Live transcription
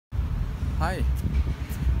Hi,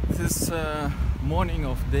 this is morning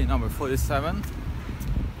of day number 47,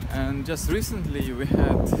 and just recently we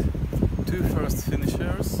had two first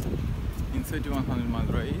finishers in 3100 mile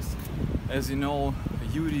race. As you know,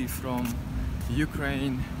 Yuri from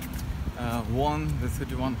Ukraine won the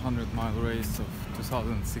 3100 mile race of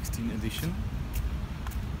 2016 edition,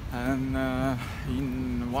 and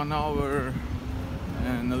in 1 hour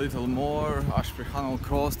and a little more Ashprihanal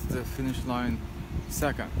crossed the finish line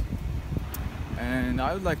second. And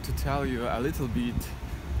I would like to tell you a little bit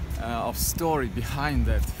of story behind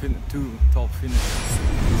that two top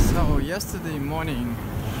finishes. So yesterday morning,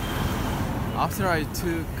 after I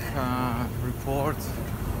took a report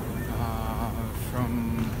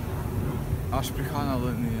from Ashprihanal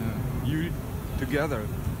and Yuri together,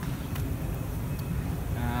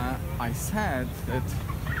 I said that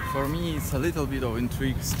for me it's a little bit of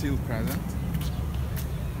intrigue still present,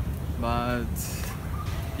 but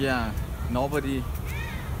yeah, nobody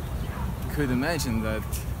could imagine that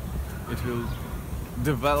it will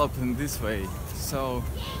develop in this way. So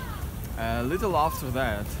a little after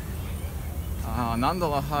that, Nanda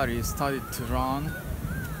Lahari started to run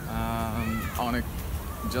on a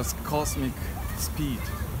just cosmic speed,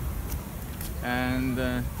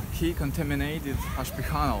 and he contaminated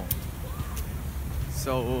Ashprihanal.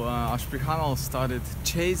 So Ashprihanal started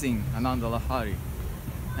chasing Nanda Lahari,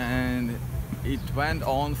 and it went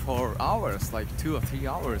on for hours, like 2 or 3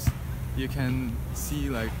 hours. You can see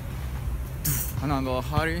like Nanda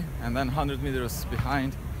Lahari, and then 100 meters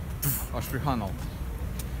behind Ashprihanal.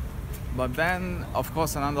 But then, of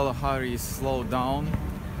course, Nanda Lahari slowed down,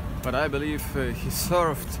 but I believe he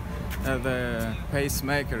served the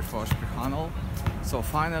pacemaker for Ashprihanal. So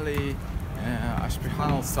finally,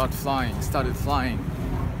 Ashprihanal started flying,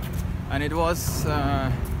 and it was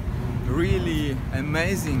really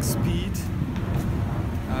amazing speed.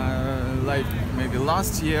 Like maybe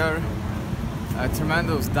last year, a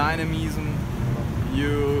tremendous dynamism.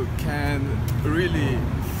 You can really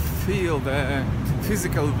feel the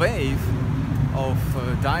physical wave of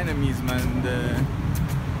dynamism, and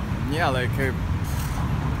yeah, like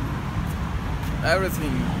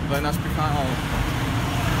everything when Ashprihanal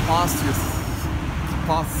passed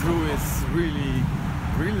through is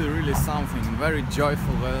really something. Very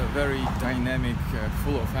joyful, very dynamic,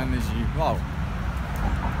 full of energy. Wow.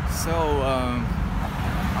 So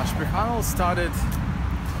Ashprihanal started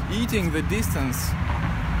eating the distance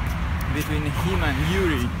between him and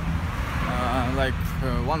Yuri, like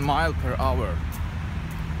 1 mile per hour.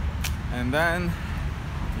 And then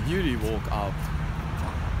Yuri woke up.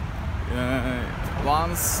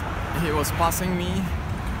 Once he was passing me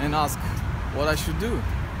and asked what I should do.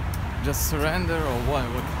 Just surrender or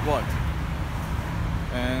what?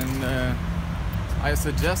 And I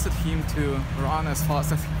suggested him to run as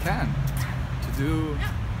fast as he can, to do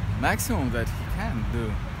maximum that he can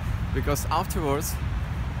do, because afterwards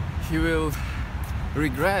he will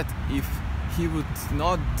regret if he would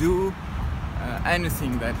not do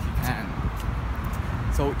anything that he can.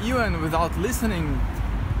 So even without listening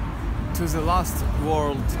to the last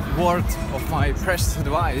word of my precious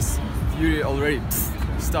advice, Yuri already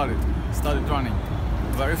started running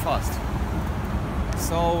very fast.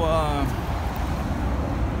 So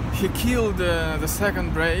he killed the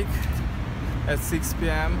second break at 6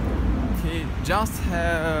 p.m. He just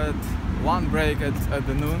had one break at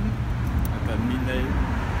the noon, at the midday,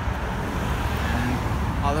 and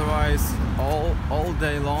otherwise all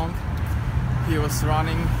day long he was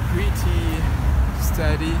running pretty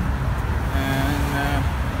steady, and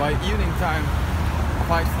by evening time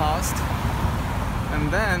quite fast.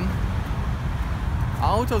 And then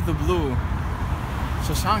out of the blue,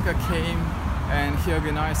 Shashanka came and he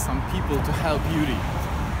organized some people to help Yuri.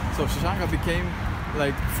 So Shashanka became,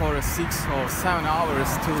 like, for 6 or 7 hours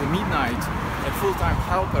till midnight, a full-time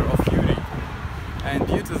helper of Yuri. And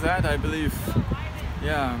due to that, I believe,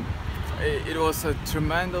 yeah, it was a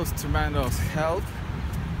tremendous help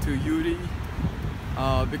to Yuri,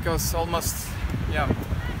 because almost, yeah,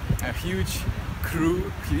 a huge crew,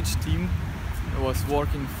 huge team was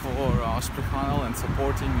working for Ashprihanal and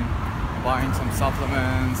supporting, buying some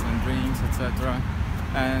supplements and drinks, etc.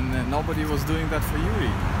 And nobody was doing that for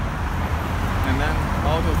Yuri. And then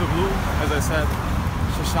out of the blue, as I said,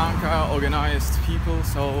 Shashanka organized people.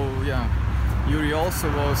 So yeah, Yuri also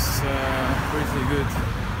was pretty good,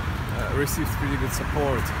 received pretty good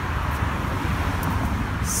support.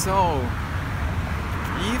 So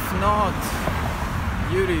if not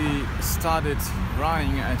Yuri started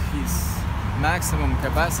running at his maximum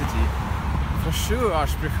capacity, for sure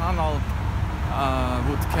Ashprihanal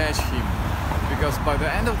would catch him. because by the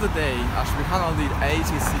end of the day Ashprihanal did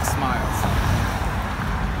 86 miles.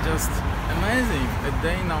 Just amazing. At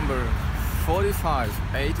day number 45,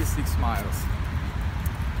 86 miles.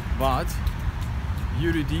 But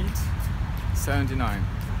Yuri did 79.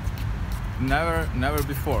 Never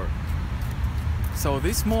before. So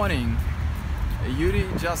this morning Yuri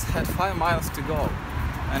just had 5 miles to go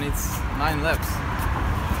and it's 9 laps,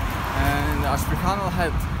 and Ashprihanal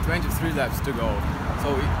had 23 laps to go.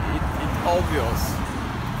 So it's obvious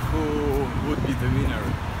who would be the winner,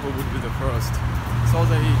 who would be the first. So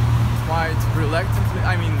they quite reluctantly,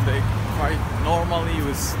 I mean they quite normally,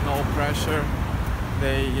 with no pressure,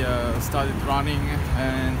 they started running,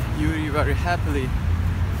 and Yuri very happily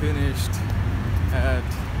finished at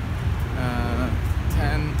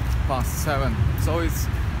 7:10. So it's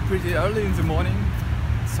pretty early in the morning,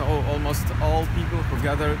 so almost all people who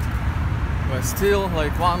gathered were still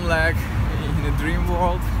like one leg in a dream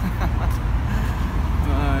world.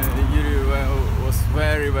 Yuri was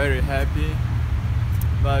very happy,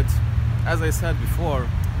 but as I said before,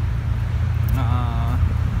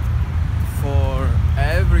 for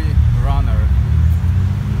every runner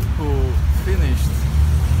who finished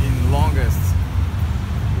in longest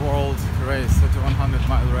world race, such a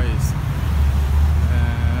 100-mile race,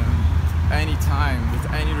 any time with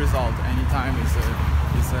any result, any time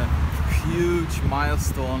is a huge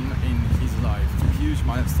milestone in his life, a huge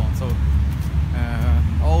milestone. So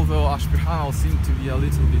although Ashprihanal seemed to be a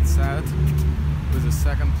little bit sad with the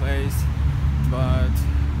second place, but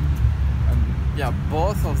yeah,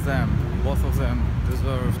 both of them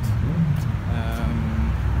deserved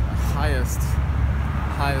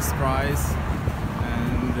highest prize,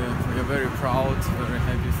 and we are very proud, very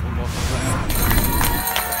happy for both of them.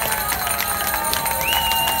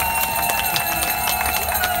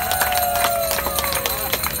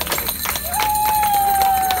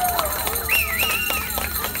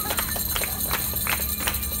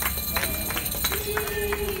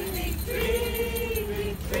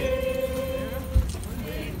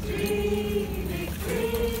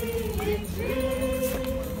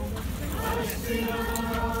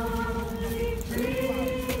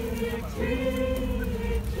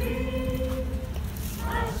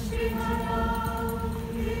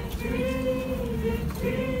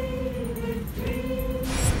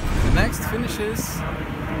 Next finishes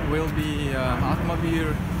will be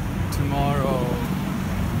Atmavir tomorrow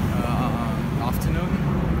afternoon,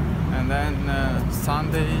 and then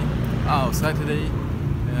Saturday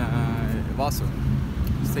Vasu.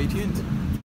 Stay tuned.